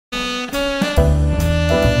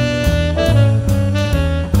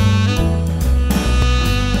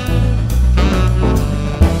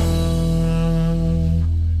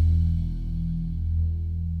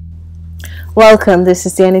Welcome. This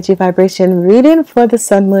is the energy vibration reading for the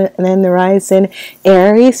sun, moon, and the rising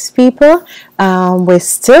Aries people. We're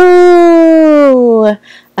still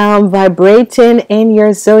vibrating in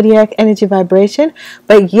your zodiac energy vibration,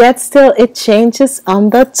 but yet still it changes on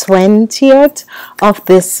the 20th of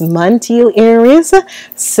this month, you Aries.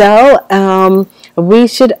 So we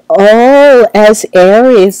should all, as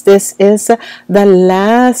Aries, this is the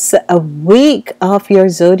last week of your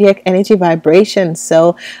zodiac energy vibration.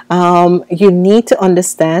 So you need to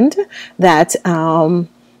understand that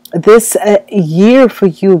this year for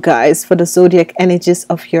you guys, for the zodiac energies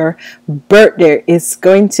of your birthday, is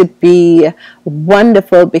going to be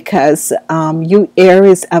wonderful because you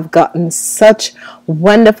Aries have gotten such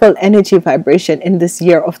wonderful energy vibration in this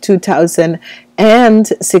year of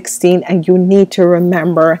 2016, and you need to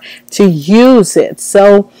remember to use it.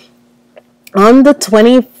 So on the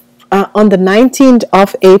 19th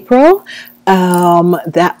of April,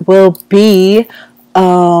 that will be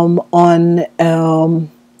on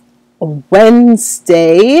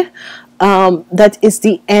Wednesday. That is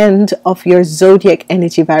the end of your zodiac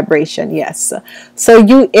energy vibration. Yes, so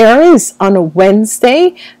you Aries, on a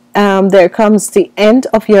Wednesday, there comes the end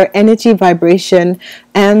of your energy vibration,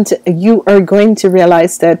 and you are going to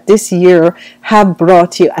realize that this year have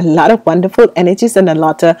brought you a lot of wonderful energies and a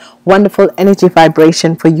lot of wonderful energy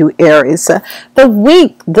vibration for you Aries.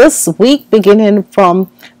 This week beginning from,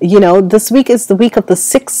 this week is the week of the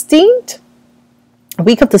 16th,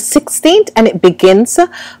 and it begins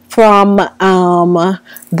from the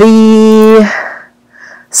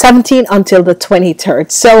 17th until the 23rd.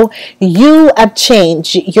 So you have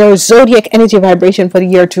changed your zodiac energy vibration for the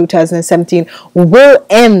year 2017 will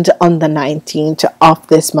end on the 19th of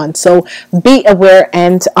this month. So be aware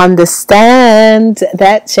and understand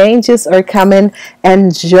that changes are coming.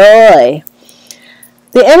 Enjoy.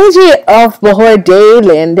 The energy of Bahor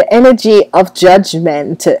Dalin, the energy of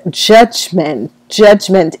judgment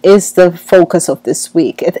is the focus of this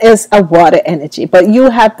week. It is a water energy, but you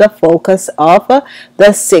have the focus of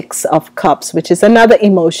the Six of Cups, which is another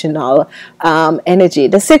emotional energy.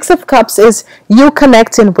 The Six of Cups is you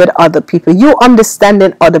connecting with other people, you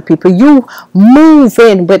understanding other people, you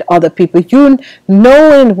moving with other people, you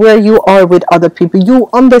knowing where you are with other people, you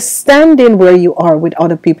understanding where you are with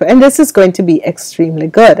other people. And this is going to be extremely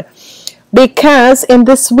good, because in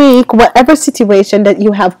this week, whatever situation that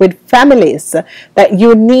you have with families that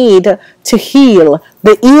you need to heal,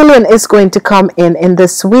 the healing is going to come in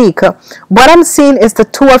this week. What I'm seeing is the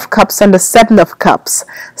Two of Cups and the Seven of Cups.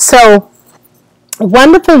 So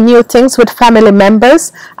wonderful new things with family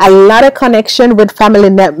members. A lot of connection with family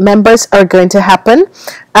members are going to happen.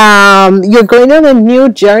 You're going on a new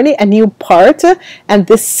journey, a new part, and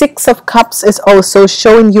this Six of Cups is also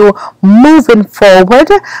showing you moving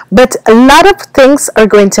forward. But a lot of things are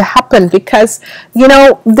going to happen because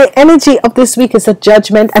the energy of this week is a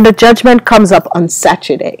judgment, and the judgment comes up on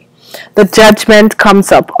Saturday. The judgment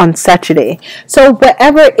comes up on Saturday. So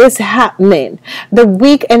whatever is happening, the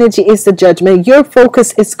weak energy is the judgment. Your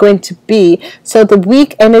focus is going to be, so the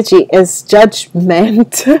weak energy is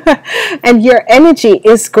judgment and your energy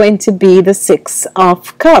is going to be the Six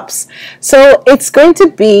of Cups. So it's going to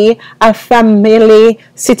be a family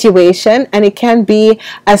situation, and it can be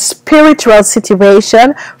a spiritual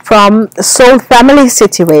situation from soul family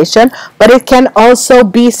situation, but it can also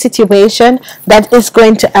be situation that is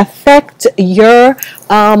going to affect your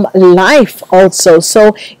life also.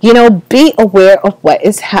 So be aware of what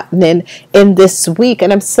is happening in this week.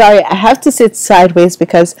 And I'm sorry, I have to sit sideways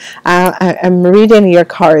because I'm reading your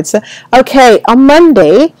cards. Okay, on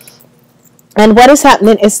Monday, and what is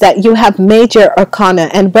happening is that you have major arcana,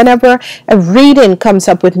 and whenever a reading comes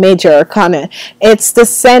up with major arcana, it's the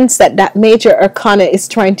sense that major arcana is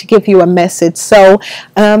trying to give you a message. So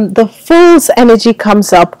the Fool's energy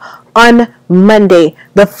comes up on Monday.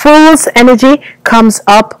 The Fool's energy comes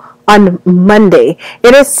up on Monday.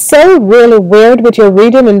 It is so really weird with your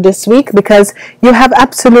reading in this week because you have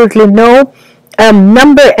absolutely no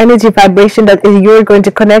number energy vibration that you're going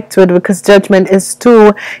to connect with, because judgment is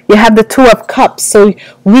 2. You have the Two of Cups, so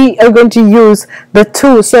we are going to use the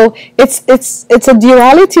 2. So it's a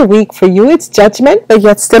duality week for you. It's judgment, but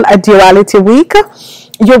yet still a duality week.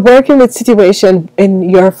 You're working with situation in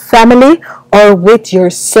your family or with your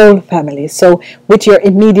soul family. So with your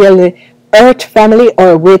immediate earth family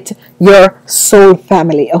or with your soul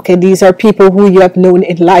family. Okay, these are people who you have known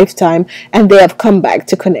in lifetime and they have come back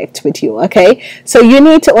to connect with you. Okay, so you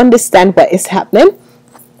need to understand what is happening.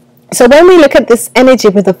 So when we look at this energy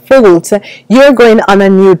with the Fools, you're going on a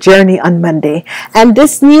new journey on Monday. And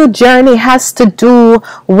this new journey has to do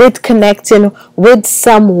with connecting with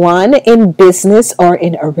someone in business or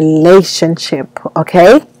in a relationship,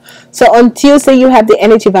 okay? So on Tuesday, you have the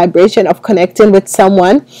energy vibration of connecting with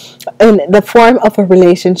someone in the form of a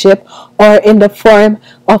relationship or in the form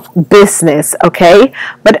of business, okay?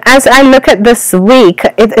 But as I look at this week,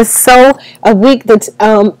 it is so a week that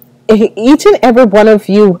each and every one of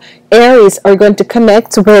you Aries are going to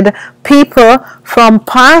connect with people from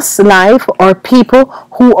past life or people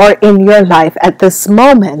who are in your life at this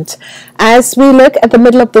moment. As we look at the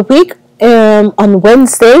middle of the week, on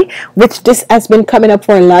Wednesday, which this has been coming up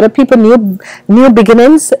for a lot of people, new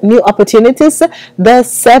beginnings, new opportunities. The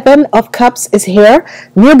 7 of Cups is here.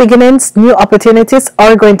 New beginnings, new opportunities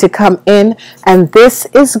are going to come in, and this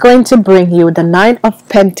is going to bring you the 9 of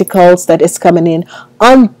Pentacles that is coming in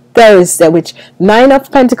on Thursday, which 9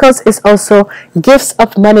 of Pentacles is also gifts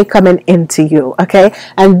of money coming into you, okay?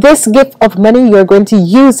 And this gift of money, you're going to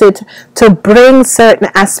use it to bring certain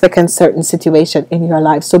aspect and certain situation in your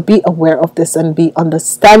life. So be aware of this and be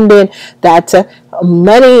understanding that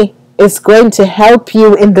money is going to help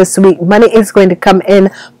you in this week. Money is going to come in,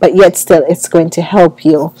 but yet still it's going to help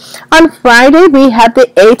you. On Friday, we have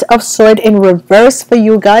the 8 of Swords in reverse for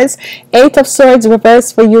you guys. 8 of Swords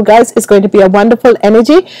reverse for you guys is going to be a wonderful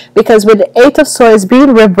energy, because with the 8 of Swords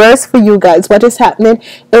being reversed for you guys, what is happening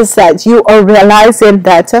is that you are realizing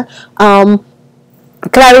that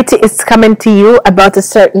clarity is coming to you about a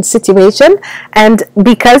certain situation, and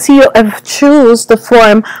because you have choose the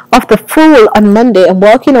form of the Fool on Monday and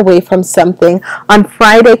walking away from something, on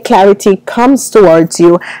Friday clarity comes towards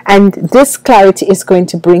you, and this clarity is going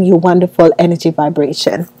to bring you wonderful energy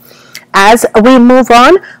vibration. As we move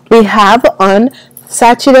on, we have on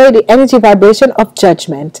Saturday the energy vibration of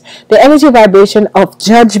judgment. The energy vibration of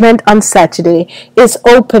judgment on Saturday is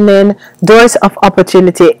opening doors of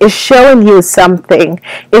opportunity, is showing you something,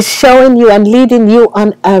 is showing you and leading you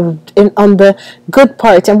on the good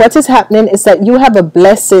part. And what is happening is that you have a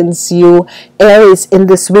blessings, you Aries, in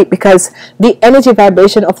this week, because the energy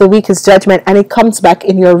vibration of the week is judgment, and it comes back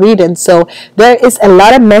in your reading. So there is a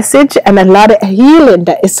lot of message and a lot of healing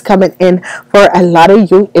that is coming in for a lot of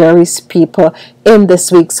you Aries people in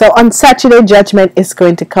this week. So on Saturday, judgment is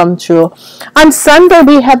going to come through. On Sunday,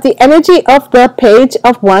 we have the energy of the Page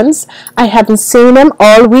of Wands. I haven't seen them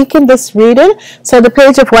all week in this reading, so the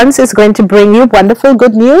Page of Wands is going to bring you wonderful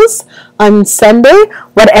good news on Sunday.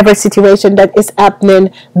 Whatever situation that is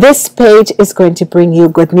happening, this page is going to bring you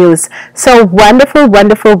good news. So wonderful,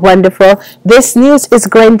 wonderful, wonderful. This news is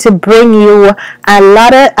going to bring you a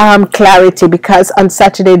lot of clarity, because on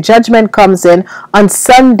Saturday judgment comes in. On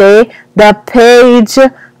Sunday, the Page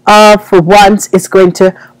of Wands is going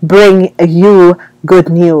to bring you good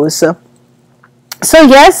news. So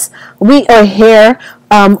yes, we are here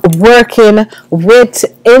working with,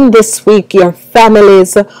 in this week, your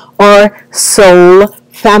families or soul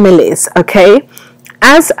families, okay?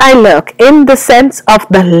 As I look in the sense of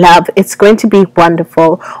the love, it's going to be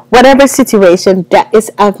wonderful. Whatever situation that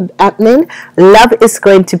is happening, love is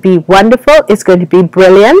going to be wonderful. It's going to be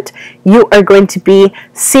brilliant. You are going to be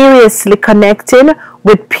seriously connecting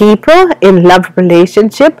with people in love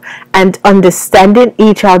relationship and understanding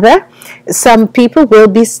each other. Some people will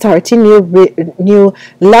be starting new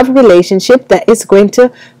love relationship that is going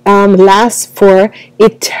to last for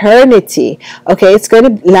eternity. Okay, it's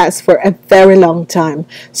going to last for a very long time.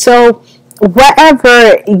 So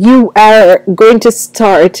whatever you are going to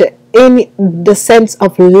start in the sense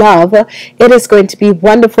of love, it is going to be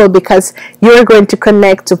wonderful, because you're going to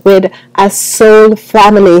connect with a soul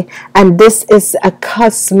family, and this is a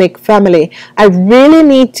cosmic family. I really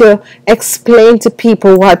need to explain to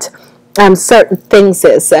people what certain things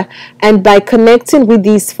is, and by connecting with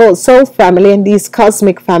these soul family and these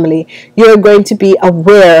cosmic family, you're going to be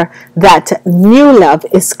aware that new love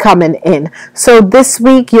is coming in. So this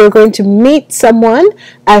week you're going to meet someone,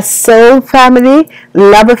 a soul family,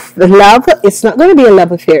 love. It's not going to be a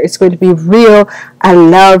love affair, it's going to be real, a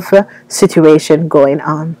love situation going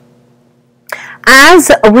on. As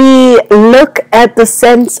we look at the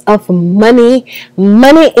sense of money,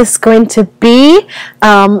 money is going to be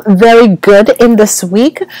very good in this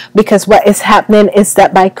week, because what is happening is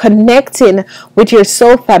that by connecting with your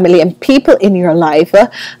soul family and people in your life,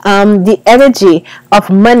 the energy of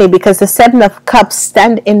money, because the 7 of Cups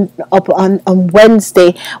stand up on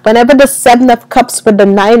Wednesday. Whenever the 7 of Cups with the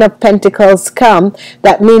 9 of Pentacles come,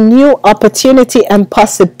 that means new opportunity and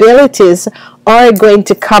possibilities are going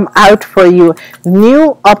to come out for you.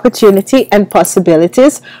 New opportunity and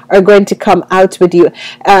possibilities are going to come out with you,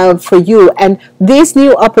 for you. And these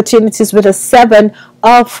new opportunities with a 7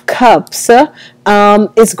 of Cups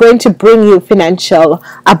is going to bring you financial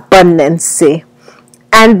abundance.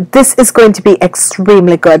 And this is going to be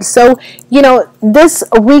extremely good. So, you know, this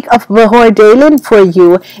week of Vahor for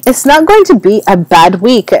you, it's not going to be a bad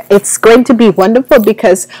week. It's going to be wonderful,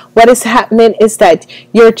 because what is happening is that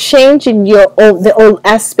you're changing the old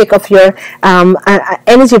aspect of your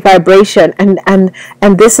energy vibration, and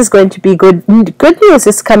this is going to be good. Good news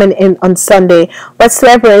is coming in on Sunday.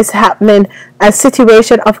 Whatsoever is happening, a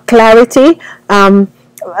situation of clarity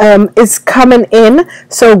is coming in.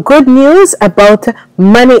 So good news about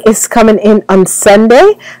money is coming in on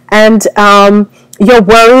Sunday, and your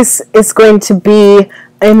worries is going to be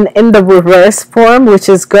in the reverse form, which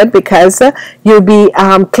is good, because you'll be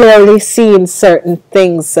clearly seeing certain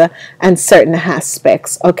things and certain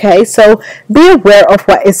aspects. Okay, so be aware of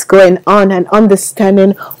what is going on and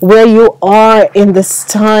understanding where you are in this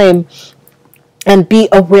time, and be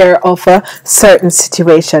aware of a certain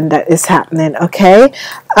situation that is happening. Okay,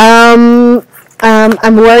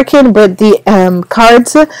 I'm working with the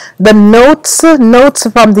cards, the notes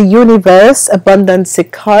from the universe, abundance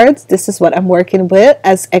cards. This is what I'm working with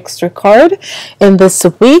as extra card in this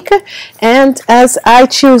week. And as I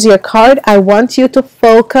choose your card, I want you to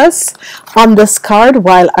focus on this card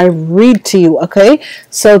while I read to you. Okay,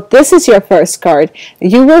 so this is your first card.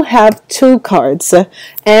 You will have 2 cards,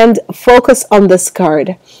 and focus on this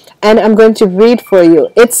card, and I'm going to read for you.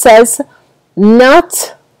 It says,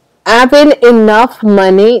 not having enough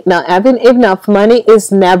money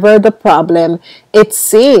is never the problem, it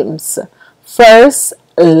seems. First,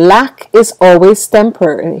 lack is always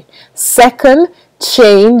temporary. Second,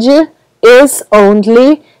 change is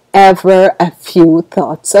only ever a few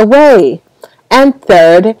thoughts away. And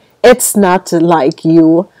third, it's not like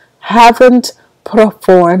you haven't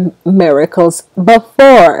performed miracles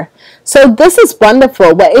before. So this is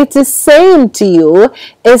wonderful. What it is saying to you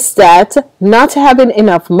is that not having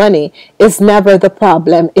enough money is never the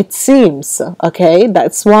problem, it seems. Okay,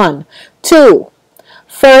 that's 1. 2,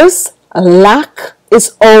 first, lack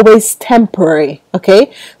is always temporary.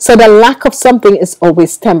 Okay, so the lack of something is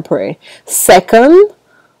always temporary. Second,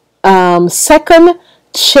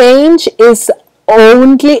 change is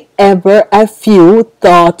only ever a few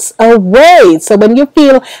thoughts away. So when you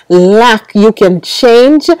feel lack, you can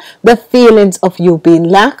change the feelings of you being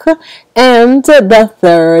lack. And the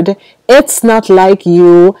third, it's not like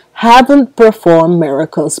you haven't performed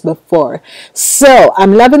miracles before. So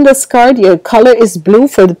I'm loving this card. Your color is blue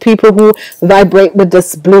for the people who vibrate with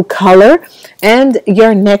this blue color. And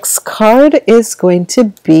your next card is going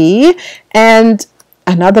to be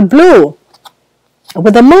another blue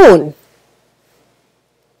with a moon.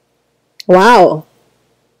 Wow.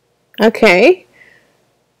 Okay.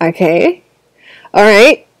 All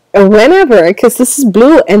right. Whenever, because this is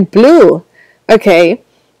blue and blue. Okay.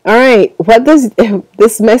 All right. What does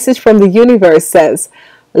this message from the universe says?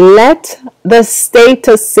 Let the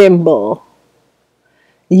status symbol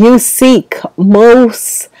you seek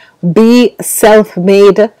most be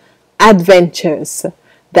self-made adventures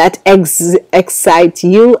that excite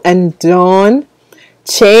you and don't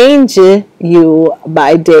change you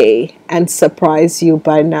by day and surprise you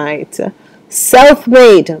by night.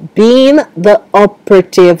 Self-made being the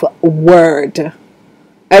operative word.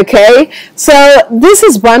 Okay, so this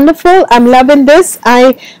is wonderful. I'm loving this.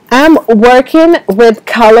 I am working with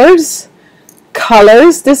colors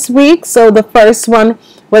this week. So the first one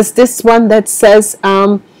was this one that says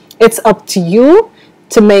it's up to you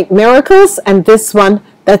to make miracles, and this one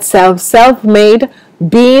that says self-made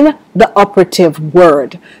being the operative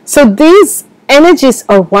word. So these energies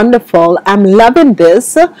are wonderful. I'm loving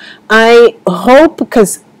this. I hope,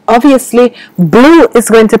 because obviously blue is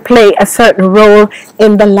going to play a certain role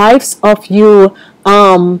in the lives of you.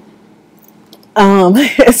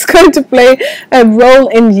 It's going to play a role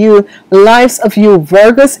in you lives of you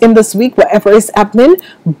Virgos in this week, whatever is happening.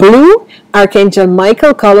 Blue, Archangel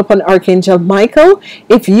Michael, call upon Archangel Michael.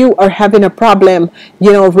 If you are having a problem,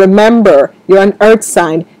 remember you're an earth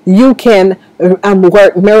sign. You can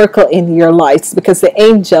work miracle in your lives, because the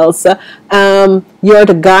angels, you're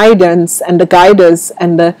the guidance and the guiders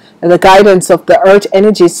and the guidance of the earth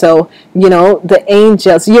energy. So the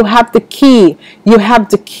angels, you have the key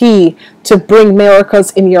to bring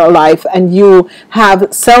miracles in your life, and you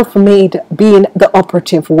have self-made being the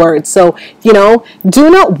operative word. So do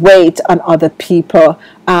not wait on other people.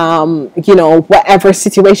 Whatever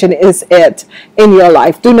situation is it in your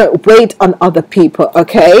life, do not wait on other people.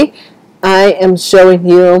 Okay, I am showing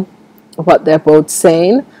you what they're both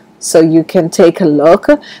saying, so you can take a look.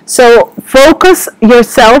 So focus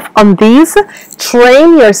yourself on these,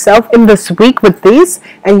 train yourself in this week with these,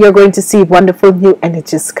 and you're going to see wonderful new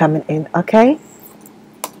energies coming in. Okay,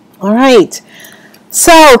 all right.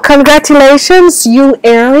 So congratulations, you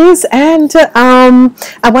Aries, and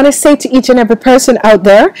I want to say to each and every person out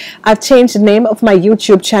there, I've changed the name of my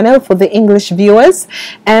YouTube channel for the English viewers,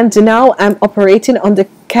 and now I'm operating under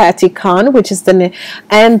Kathye Kaan, which is the name,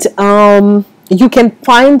 and you can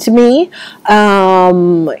find me,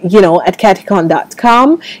 at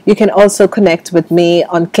kathyekaan.com. You can also connect with me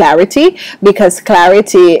on Clarity, because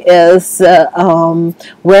Clarity is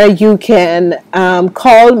where you can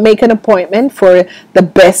call, make an appointment for the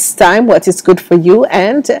best time, what is good for you,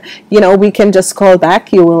 and we can just call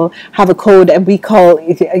back. You will have a code, and we call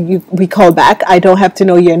back. I don't have to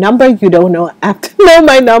know your number. You don't have to know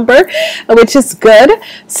my number, which is good.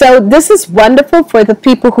 So this is wonderful for the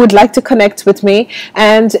people who would like to connect with me,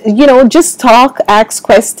 and just talk, ask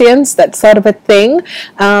questions, that sort of a thing.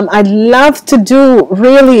 I'd love to do,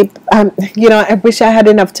 really, I wish I had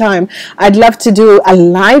enough time. I'd love to do a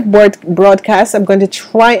live broadcast. I'm going to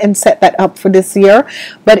try and set that up for this year,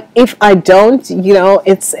 but if I don't,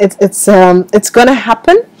 it's gonna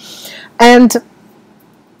happen. And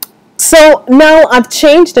so now I've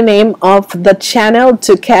changed the name of the channel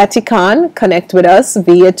to Kathye Kaan. Connect with us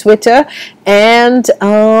via Twitter and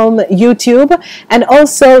YouTube, and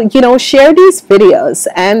also share these videos.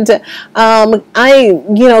 And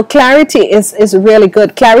Clarity is really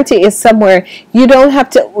good. Clarity is somewhere you don't have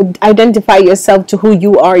to identify yourself to who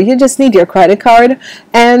you are. You just need your credit card,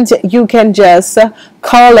 and you can just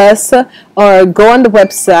call us or go on the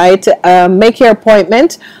website, make your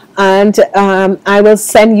appointment, and I will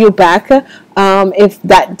send you back if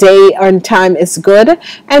that day and time is good.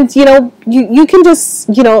 And you can just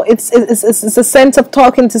it's a sense of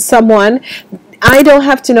talking to someone. I don't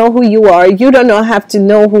have to know who you are. You don't have to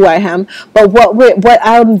know who I am. But what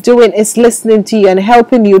I'm doing is listening to you and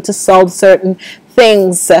helping you to solve certain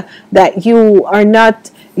things that you are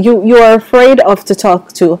not you are afraid of to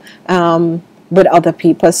talk to with other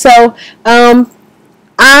people. So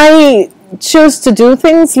I choose to do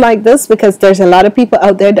things like this because there's a lot of people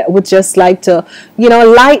out there that would just like to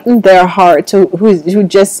lighten their heart, who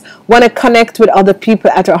just want to connect with other people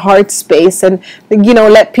at a heart space, and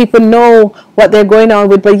let people know what they're going on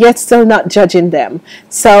with, but yet still not judging them.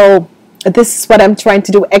 So this is what I'm trying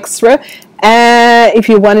to do extra. If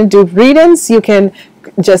you want to do readings, you can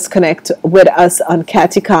just connect with us on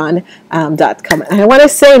kathyekaan.com. And I want to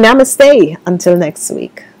say namaste until next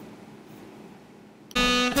week.